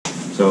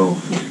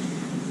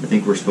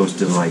think we're supposed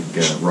to like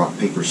rock,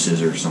 paper,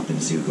 scissors or something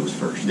to see who goes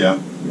first. Yeah,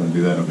 you want to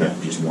do that? Okay. Yeah,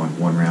 just one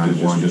round.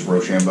 Just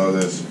Rochambeau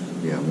this?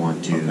 Yeah,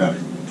 1, 2, okay.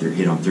 3.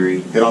 Hit on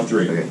 3. Hit on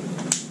 3. Okay.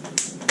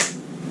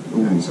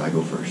 Ooh, so I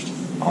go first.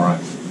 All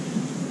right.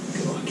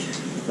 Good luck.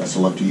 Best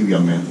of luck to you,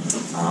 young man.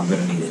 I'm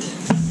going to need it.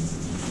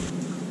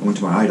 I went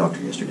to my eye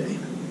doctor yesterday.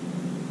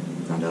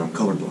 Found out I'm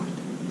colorblind.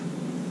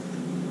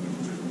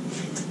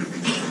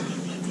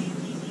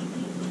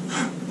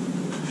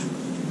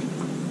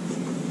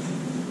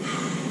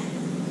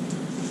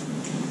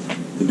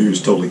 The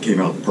news totally came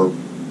out of the purple.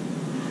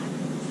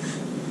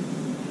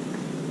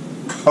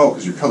 Oh,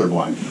 because you're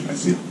colorblind. I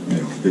see.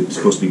 Yeah. It's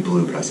supposed to be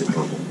blue, but I said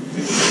purple.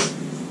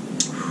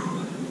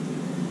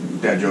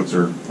 Dad jokes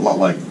are a lot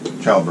like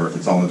childbirth.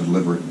 It's all in the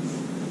delivery.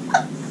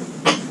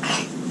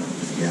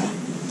 Yeah.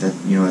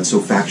 That's so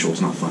factual,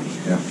 it's not funny.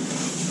 Yeah.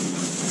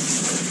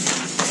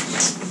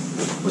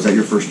 Was that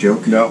your first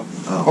joke? No.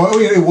 Oh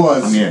yeah, it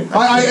was. I mean,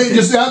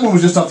 that one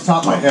was just off the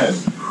top of my head.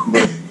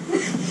 But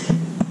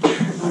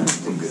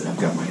I'm good. I've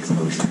got my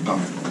composure.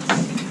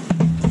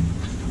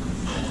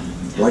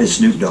 Why does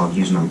Snoop Dogg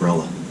use an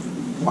umbrella?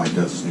 Why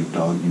does Snoop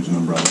Dogg use an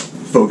umbrella?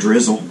 Faux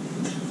drizzle.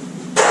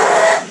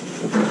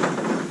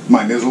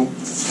 My nizzle.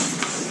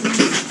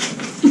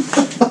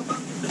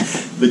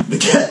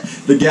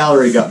 The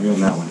gallery got me on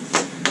that one.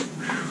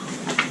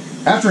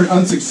 After an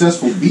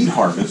unsuccessful beet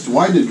harvest,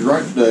 why did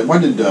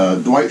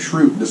Dwight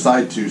Schrute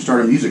decide to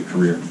start a music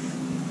career?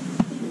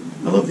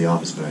 I love The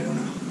Office, but I don't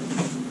know.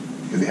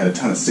 Because they had a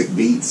ton of sick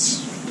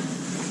beats.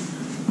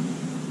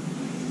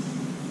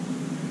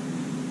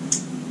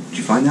 Did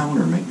you find that one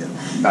or make that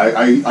one?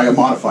 I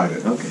modified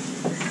it. Okay.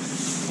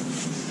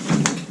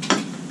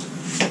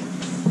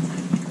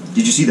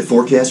 Did you see the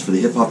forecast for the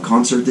hip-hop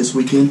concert this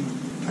weekend?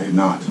 I did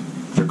not.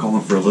 They're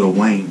calling for a Lil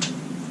Wayne.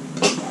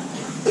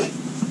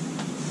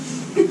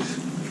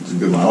 It's a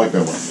good one. I like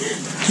that one.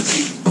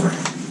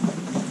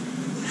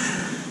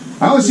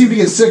 I always seem to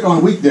get sick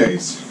on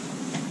weekdays.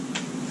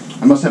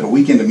 I must have a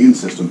weekend immune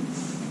system.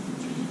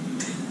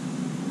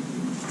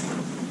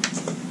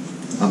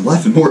 I'm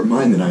laughing more at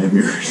mine than I am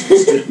yours.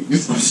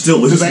 I'm still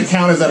losing. Does that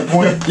count as that a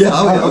point? Yeah,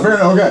 okay. Fair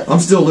enough. Okay. I'm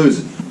still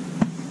losing.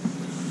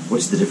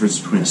 What's the difference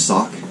between a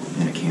sock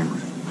and a camera?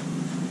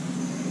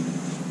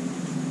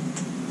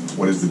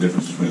 What is the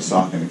difference between a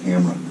sock and a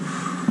camera?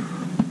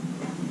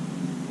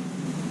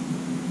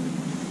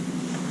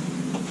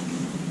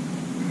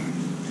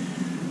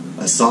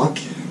 A sock?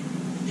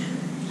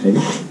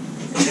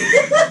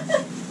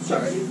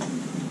 Sorry.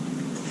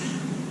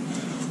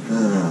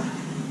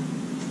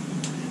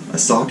 A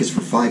sock is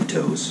for 5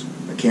 toes.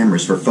 A camera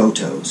is for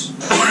photos.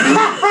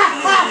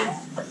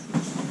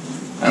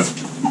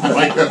 I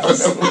like that.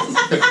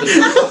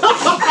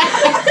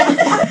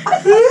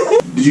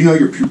 Did you know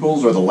your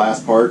pupils are the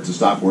last part to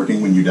stop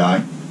working when you die?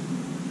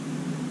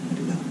 I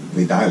did not.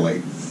 They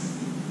dilate.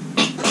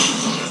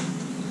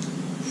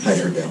 I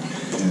heard that one.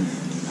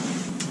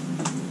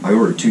 I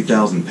ordered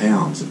 2,000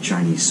 pounds of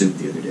Chinese soup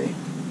the other day.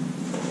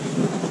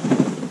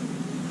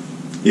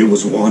 It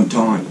was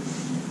wonton.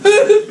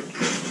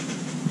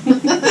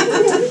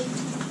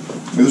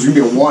 There's going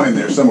to be a 1 in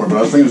there somewhere, but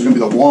I was thinking it was going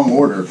to be the Wong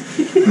order.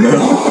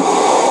 No.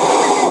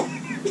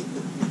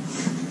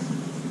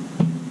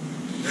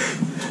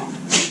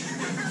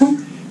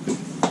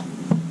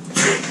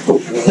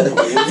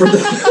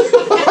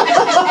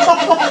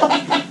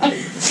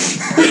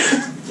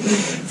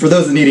 For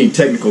those that need any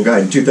technical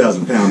guidance,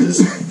 2,000 pounds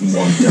is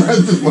wonton.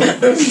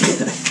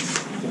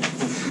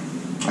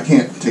 I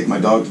can't take my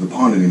dog to the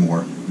pond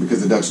anymore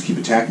because the ducks keep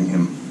attacking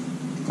him.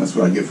 That's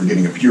what I get for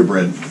getting a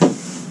purebred.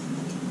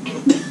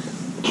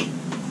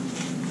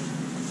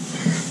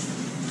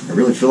 I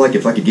really feel like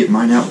if I could get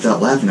mine out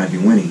without laughing, I'd be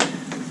winning.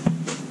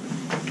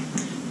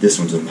 This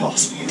one's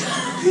impossible.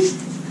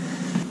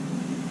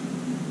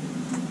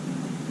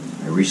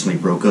 I recently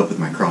broke up with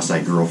my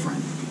cross-eyed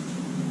girlfriend.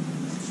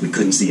 We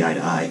couldn't see eye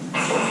to eye.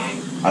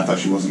 I thought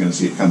she wasn't going to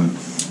see it coming.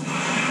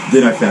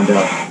 Then I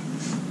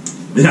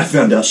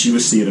found out she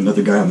was seeing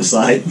another guy on the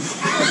side.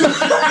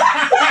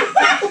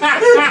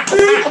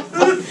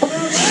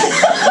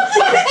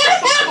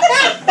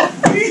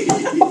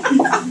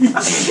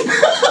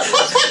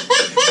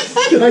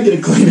 Can I get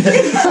a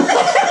Kleenex?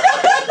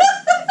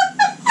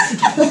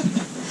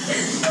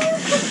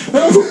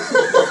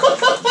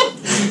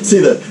 See,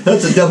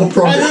 that's a double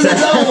pronged attack. That's a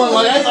double one.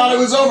 Like, I thought it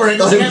was over. It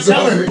just kept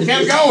going. It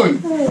kept going.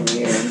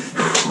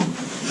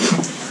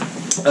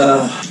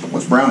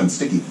 What's brown and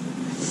sticky?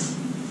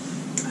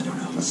 I don't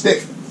know. A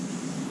stick.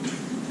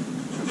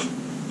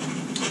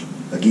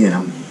 Again,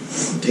 I'm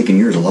taking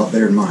yours a lot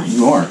better than mine.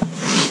 You are.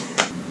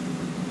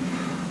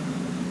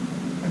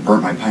 I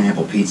burnt my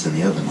pineapple pizza in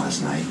the oven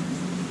last night.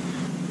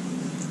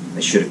 I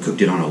should have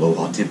cooked it on a low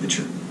hot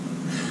temperature.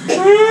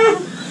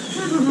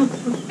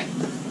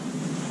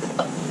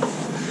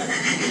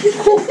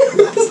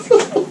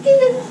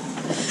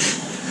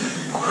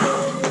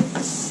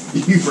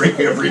 You break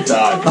every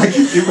time. I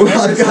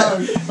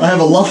have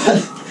a lot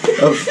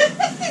of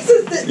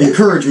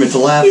encouragement to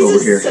laugh over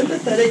here.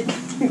 Sympathetic.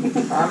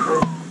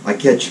 I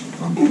catch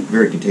I'm a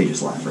very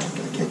contagious laugher.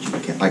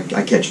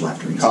 I catch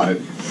laughter easily. Caught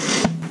it.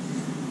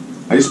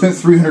 I just spent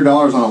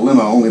 $300 on a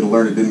limo only to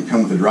learn it didn't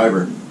come with a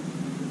driver.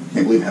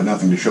 Can't believe I have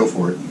nothing to show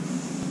for it.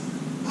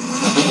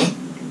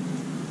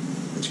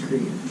 That's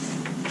creative.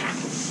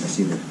 I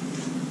see that.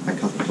 I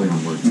caught the play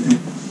on words there.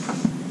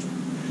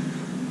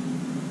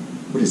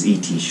 What is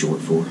ET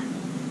short for?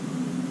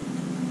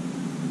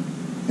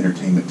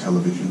 Entertainment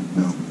television?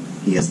 No.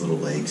 He has little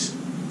legs.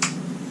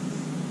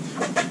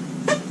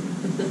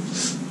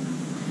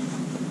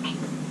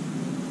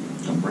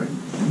 Don't break.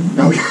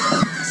 No.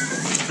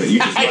 But you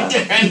just laughed.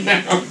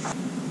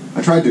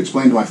 I tried to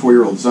explain to my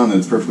 4-year-old son that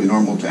it's perfectly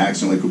normal to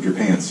accidentally poop your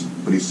pants,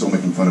 but he's still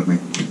making fun of me.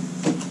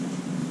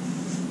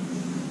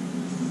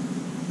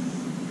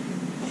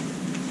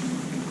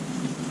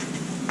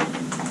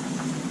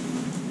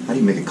 How do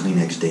you make a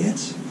Kleenex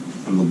dance?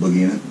 A little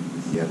boogie in it.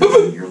 You have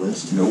that on your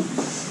list? Nope.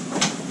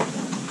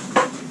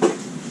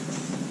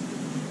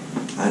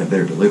 I had a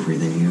better delivery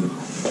than you.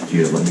 If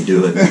you'd have let me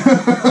do it.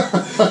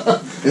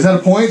 Is that a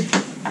point?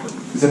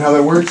 Is that how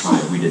that works?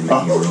 We didn't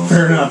make you wrong.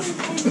 Fair enough.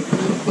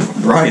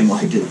 Brian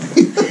liked it.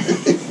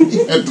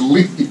 You had to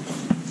leave.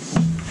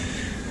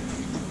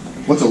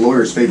 What's a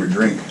lawyer's favorite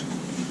drink?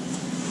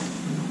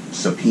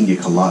 Pina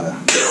colada.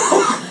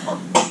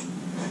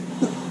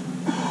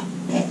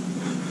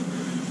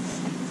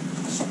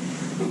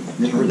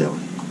 Never heard that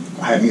one.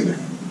 I hadn't either.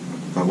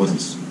 If I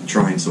wasn't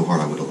trying so hard,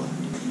 I would have left.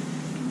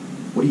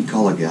 What do you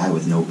call a guy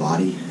with no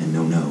body and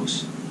no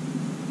nose?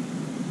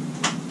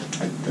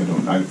 I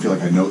don't. I feel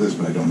like I know this,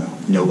 but I don't know.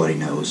 Nobody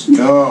knows.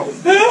 No.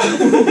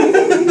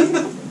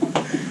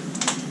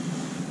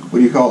 What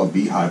do you call a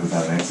beehive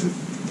without an exit?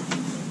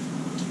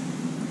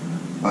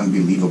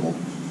 Unbelievable.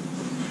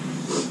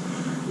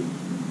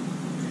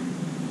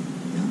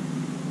 Yeah.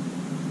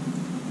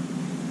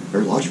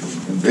 Very logical.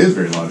 It is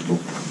very logical.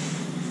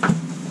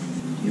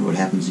 You know what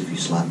happens if you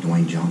slap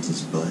Dwayne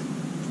Johnson's butt?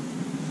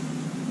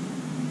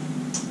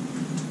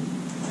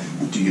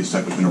 Do you get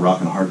stuck between a rock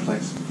and a hard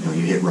place? No,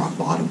 you hit rock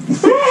bottom.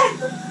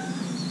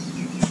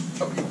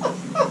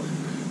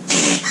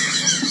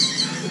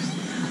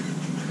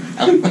 I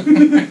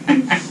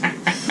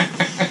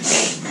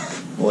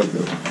like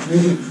that.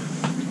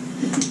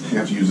 You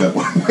have to use that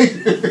one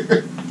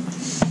later.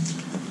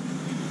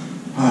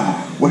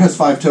 What has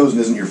 5 toes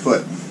and isn't your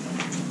foot?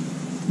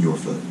 Your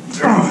foot.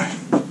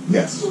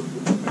 Yes,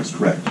 that's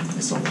correct.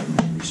 I saw that in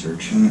my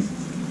research.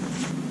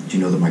 Did you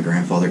know that my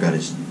grandfather got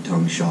his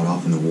tongue shot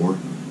off in the war?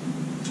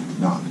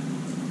 Not.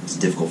 It's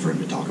difficult for him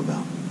to talk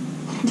about.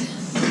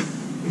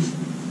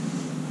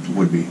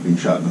 Would be being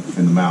shot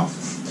in the mouth.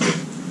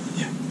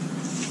 Yeah.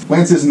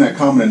 Lance isn't that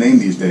common a name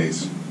these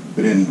days,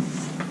 but in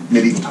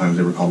medieval times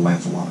they were called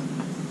Lancelot.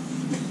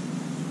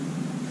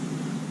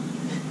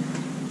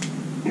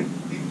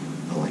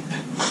 I like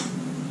that.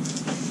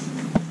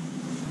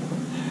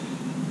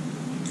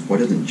 Why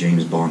doesn't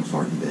James Bond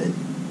fart in bed?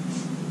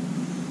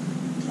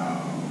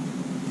 Oh.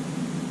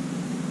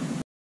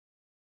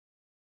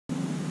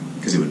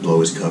 Because it would blow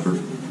his cover.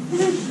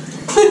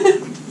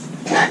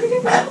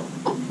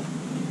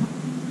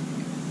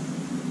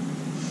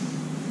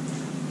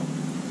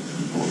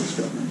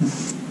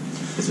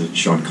 As a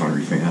Sean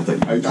Connery fan, I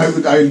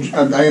thought I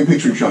am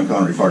picturing Sean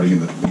Connery farting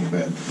in the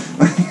bed.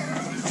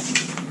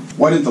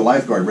 Why didn't the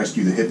lifeguard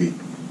rescue the hippie?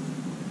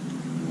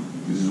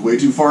 This is way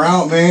too far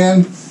out,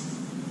 man.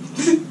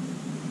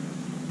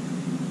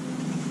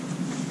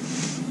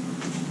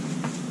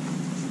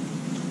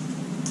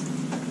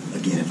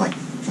 Again, if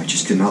I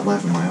just could not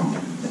laugh on my own, I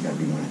think I'd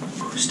be winning.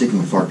 Sticking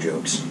with fart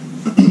jokes.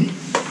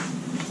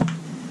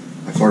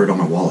 I farted on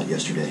my wallet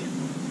yesterday.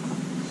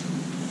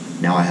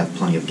 Now I have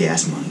plenty of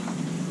gas money.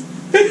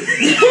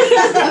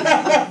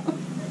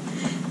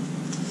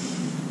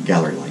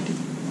 Gallery liked it.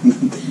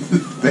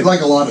 They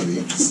like a lot of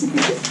these.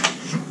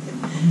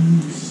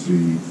 Let's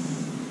see.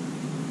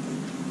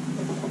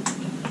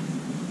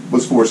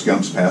 What's Forrest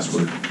Gump's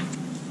password?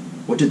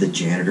 What did the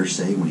janitor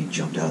say when he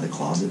jumped out of the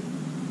closet?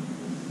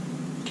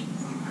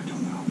 I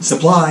don't know.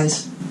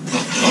 Supplies!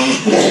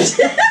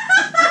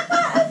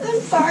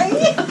 I'm sorry.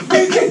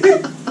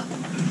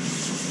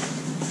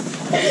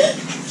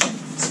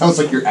 Sounds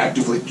like you're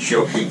actively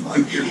joking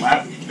on your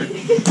laughter.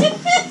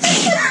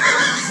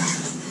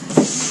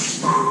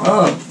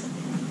 Oh.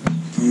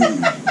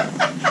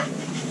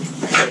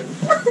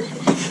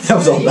 That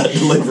was all about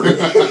delivery.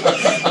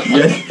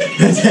 Yeah,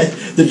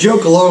 the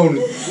joke alone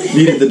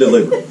needed the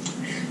delivery.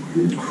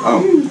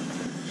 Oh.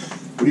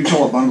 What do you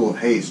call a bundle of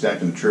hay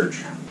stacked in a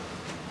church?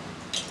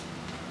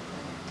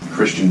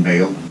 Christian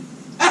Bale.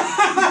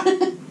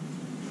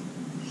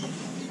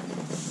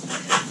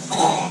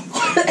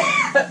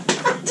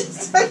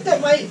 That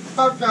might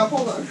fuck up.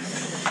 Hold on.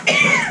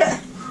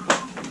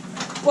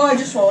 Well, I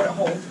just swallowed it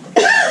whole.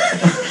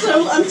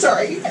 So I'm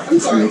sorry. I'm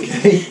sorry.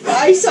 Okay.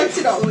 I sucked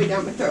it all the way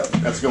down my throat.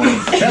 That's going in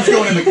the cut. That's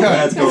going in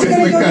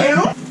the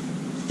cut.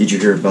 Did you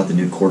hear about the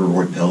new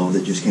corduroy pillow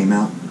that just came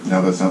out?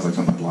 No, that sounds like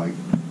something I'd like.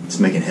 It's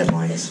making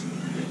headlines.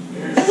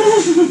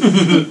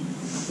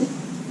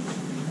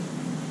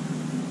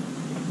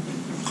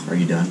 Are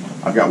you done?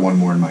 I've got one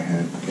more in my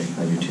head. Okay,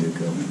 I do too.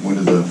 Go. When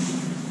does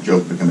a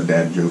joke become a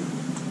dad joke?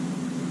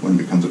 When it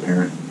becomes a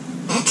parent?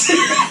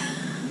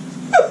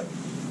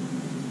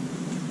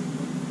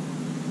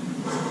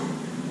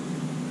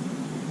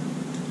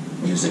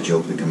 When does a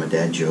joke become a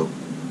dad joke?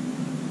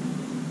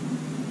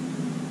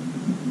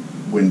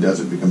 When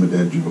does it become a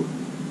dad joke?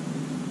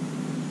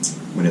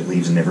 When it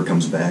leaves and never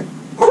comes back.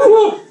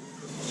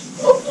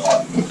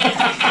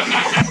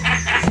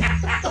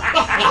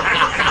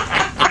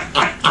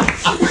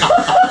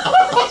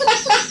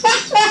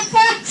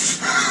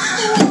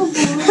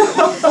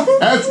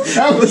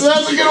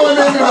 That's a good one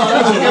to end it on.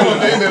 That's a good one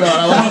to end it on.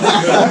 I like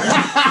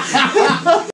that.